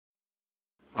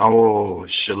Oh,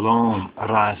 shalom,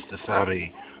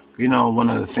 Rastafari. You know, one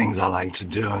of the things I like to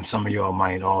do, and some of y'all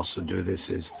might also do this,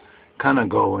 is kind of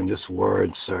go and just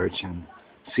word search and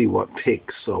see what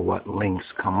pics or what links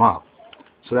come up.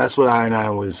 So that's what I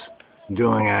was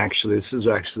doing actually. This is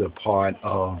actually a part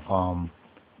of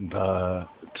the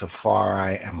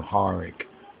Tafari Amharic,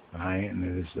 right? And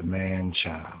it is the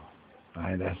man-child,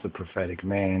 right? That's the prophetic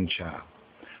man-child.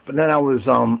 But then I was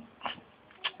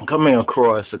coming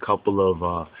across a couple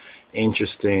of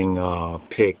interesting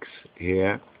pics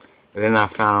here. And then I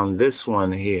found this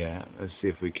one here. Let's see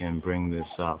if we can bring this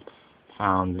up.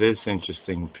 Found this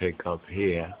interesting pic up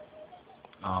here.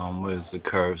 Where's the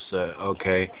cursor?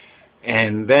 Okay.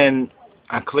 And then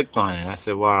I clicked on it. I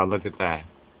said, wow, look at that.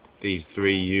 These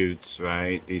three youths,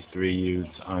 right? These three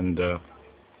youths under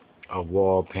a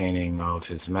wall painting of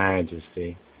His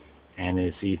Majesty and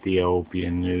his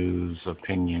Ethiopian News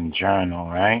Opinion Journal,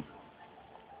 right?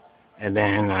 And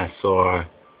then I saw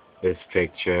this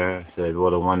picture. I said,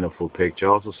 what a wonderful picture.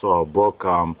 I also saw a book,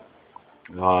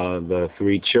 The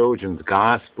Three Children's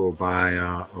Gospel by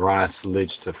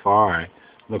Rastafari.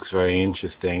 Looks very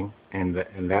interesting. And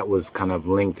that was kind of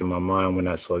linked in my mind when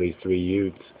I saw these three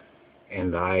youths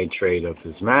and the eye trade of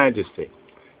His Majesty.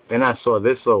 Then I saw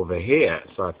this over here,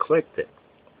 so I clicked it,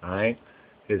 right?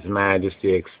 His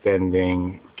Majesty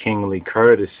extending kingly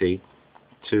courtesy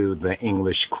to the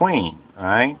English Queen,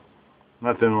 right?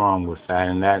 Nothing wrong with that,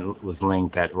 and that was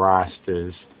linked at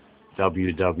Rasta's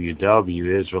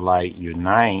www. Israelite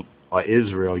Unite or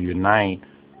IsraelUnite.org.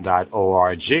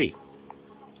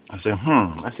 I said,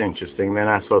 that's interesting. Then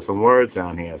I saw some words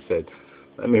down here. I said,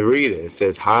 let me read it. It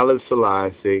says, HAILE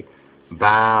Selassie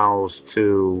bows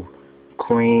to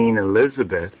Queen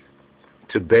Elizabeth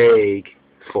to beg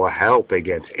for help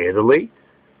against Italy.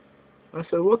 I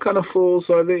said, what kind of fools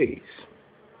are these?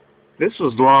 This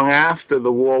was long after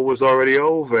the war was already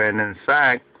over, and in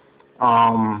fact,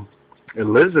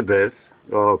 Elizabeth,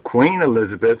 or Queen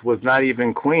Elizabeth, was not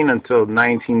even queen until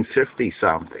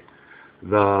 1950-something.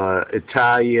 The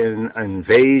Italian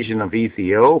invasion of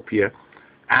Ethiopia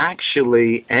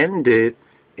actually ended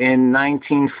in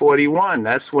 1941.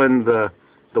 That's when the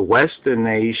Western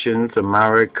nations,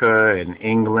 America and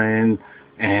England,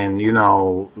 and, you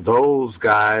know, those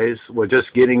guys were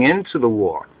just getting into the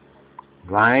war,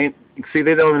 right? See,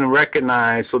 they don't even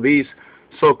recognize, so these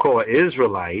so-called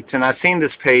Israelites, and I've seen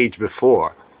this page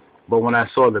before, but when I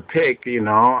saw the pic, you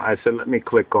know, I said, let me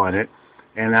click on it,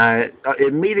 and I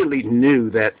immediately knew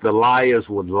that the liars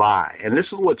would lie. And this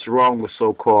is what's wrong with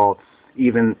so-called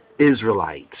even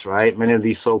Israelites, right? Many of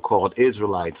these so-called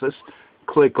Israelites. Let's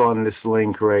click on this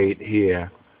link right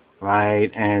here,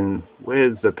 right? And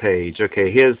where's the page?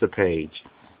 Okay, here's the page.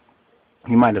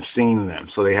 You might have seen them.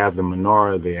 So they have the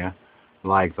menorah there,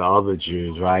 like the other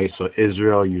Jews, right? So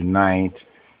Israel unite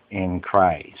in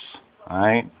Christ,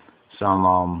 right?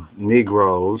 Some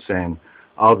Negroes and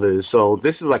others. So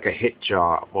this is like a hit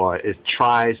job, or it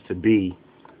tries to be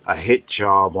a hit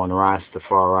job on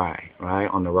Rastafari, right?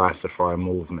 On the Rastafari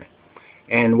movement.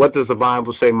 And what does the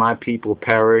Bible say? My people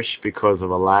perish because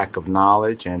of a lack of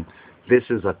knowledge. And this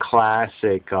is a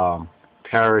classic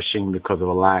perishing because of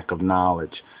a lack of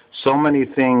knowledge. So many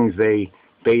things they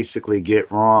basically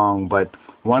get wrong, but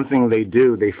one thing they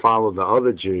do, they follow the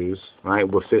other Jews, right,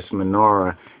 with this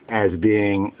menorah as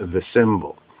being the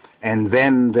symbol. And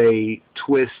then they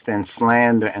twist and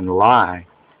slander and lie,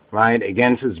 right,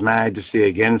 against His Majesty,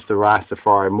 against the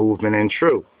Rastafari movement. And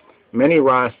true, many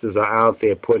Rastas are out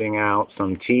there putting out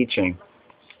some teaching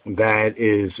that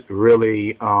is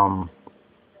really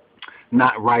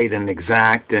not right and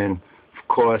exact. And of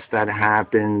course that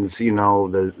happens, you know,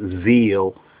 the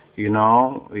zeal, you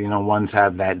know, ones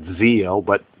have that zeal,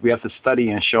 but we have to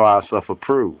study and show ourselves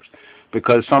approved,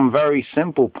 because some very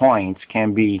simple points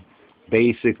can be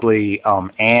basically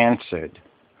answered,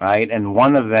 right? And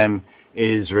one of them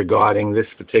is regarding this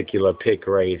particular pic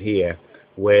right here,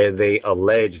 where they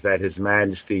allege that His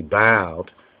Majesty bowed,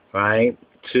 right,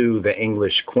 to the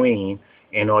English Queen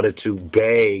in order to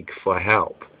beg for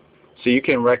help. So you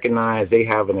can recognize they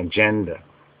have an agenda,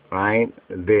 right?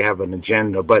 They have an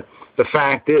agenda. But the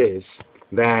fact is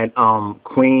that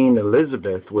Queen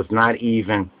Elizabeth was not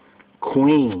even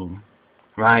queen,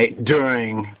 right,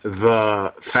 during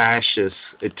the fascist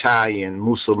Italian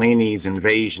Mussolini's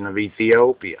invasion of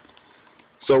Ethiopia.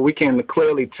 So we can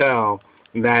clearly tell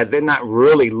that they're not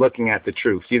really looking at the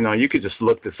truth. You know, you could just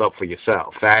look this up for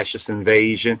yourself. Fascist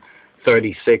invasion,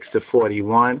 36 to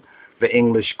 41. The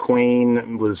English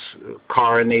Queen was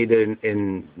coronated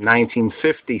in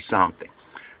 1950-something.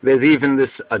 There's even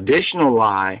this additional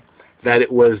lie that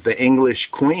it was the English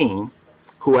Queen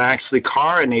who actually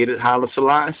coronated Haile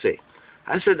Selassie.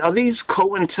 I said, are these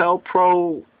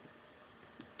Cointelpro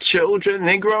children,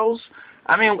 Negroes?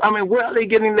 I mean, where are they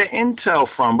getting their intel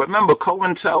from? But remember,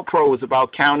 Cointelpro is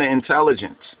about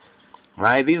counterintelligence,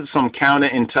 right? These are some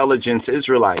counterintelligence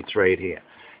Israelites right here.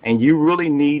 And you really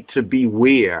need to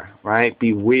beware, right?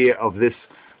 Beware of this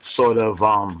sort of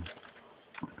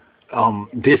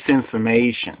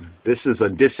disinformation. This is a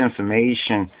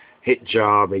disinformation hit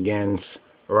job against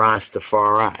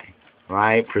Rastafari,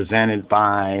 right? Presented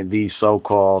by the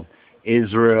so-called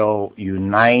Israel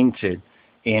United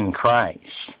in Christ.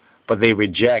 But they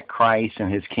reject Christ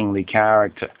and his kingly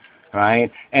character,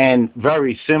 right? And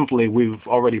very simply, we've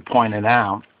already pointed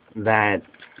out that,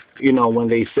 you know, when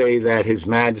they say that His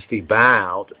Majesty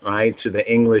bowed, right, to the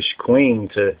English Queen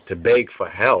to beg for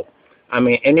help, I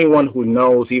mean, anyone who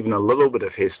knows even a little bit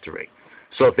of history,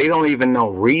 so if they don't even know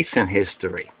recent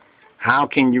history, how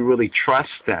can you really trust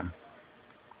them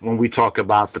when we talk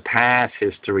about the past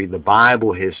history, the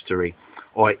Bible history,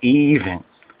 or even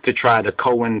to try to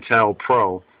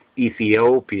Cointelpro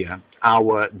Ethiopia,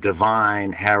 our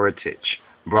divine heritage,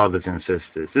 brothers and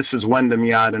sisters? This is Wendim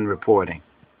Yadon reporting.